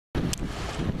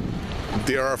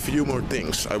There are a few more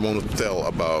things I want to tell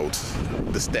about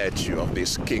the statue of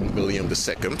this King Willem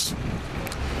II.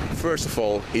 First of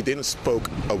all, he didn't speak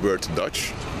a word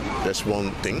Dutch. That's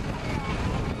one thing.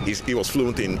 He was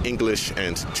fluent in English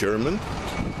and German,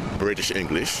 British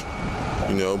English,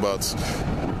 you know, but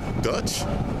Dutch,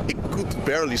 he could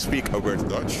barely speak a word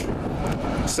Dutch.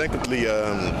 Secondly,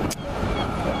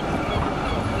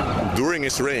 during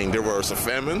his reign there was a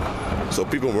famine, so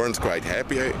people weren't quite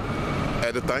happy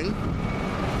at the time.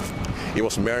 He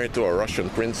was married to a Russian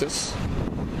princess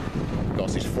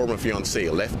because his former fiancée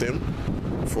left him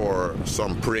for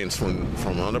some prince from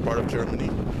another part of Germany.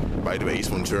 By the way,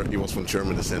 he was from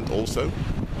German descent also.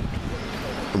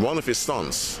 One of his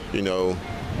sons, you know,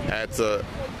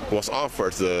 was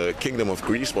offered the kingdom of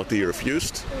Greece, but he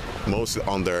refused, mostly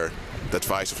under the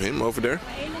advice of him over there,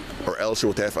 or else you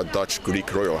would have a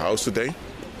Dutch-Greek royal house today.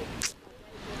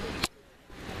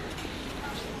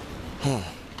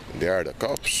 There are the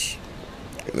cops.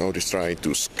 You know, they're trying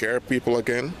to scare people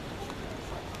again.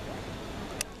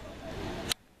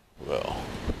 Well,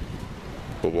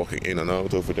 people walking in and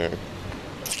out over there.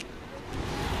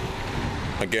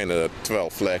 Again, the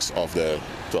 12 flags of the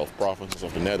 12 provinces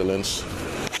of the Netherlands.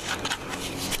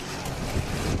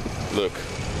 Look,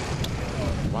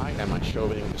 why am I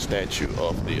showing a statue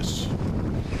of this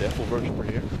devil worshipper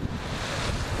here?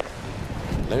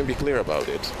 Let me be clear about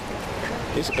it.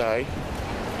 This guy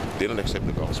didn't accept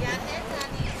the gospel.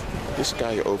 This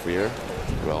guy over here,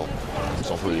 well, it's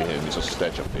not really him, it's a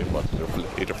statue of him, but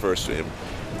it refers to him.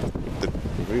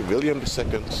 William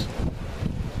II,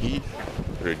 he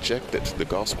rejected the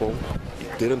gospel. He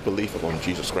didn't believe upon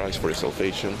Jesus Christ for his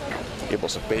salvation. He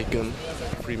was a pagan,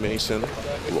 Freemason.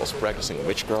 He was practicing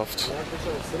witchcraft,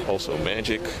 also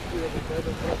magic.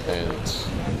 And,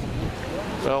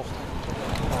 well,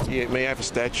 he may have a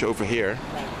statue over here.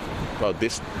 Well,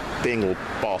 this thing will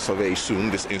pass away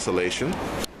soon, this installation.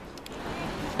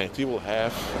 And he will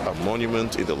have a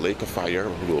monument in the lake of fire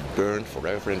who will burn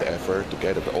forever and ever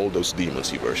together with all those demons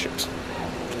he worshipped.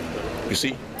 You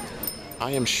see,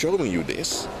 I am showing you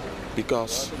this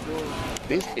because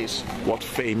this is what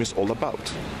fame is all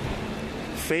about.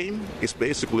 Fame is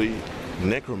basically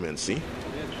necromancy.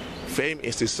 Fame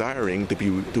is desiring to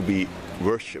be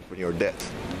worshipped when you're dead.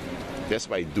 That's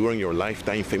why during your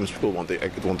lifetime, famous people want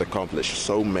to accomplish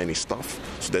so many stuff,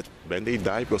 so that when they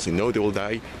die, because they know they will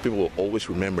die, people will always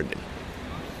remember them.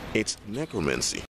 It's necromancy.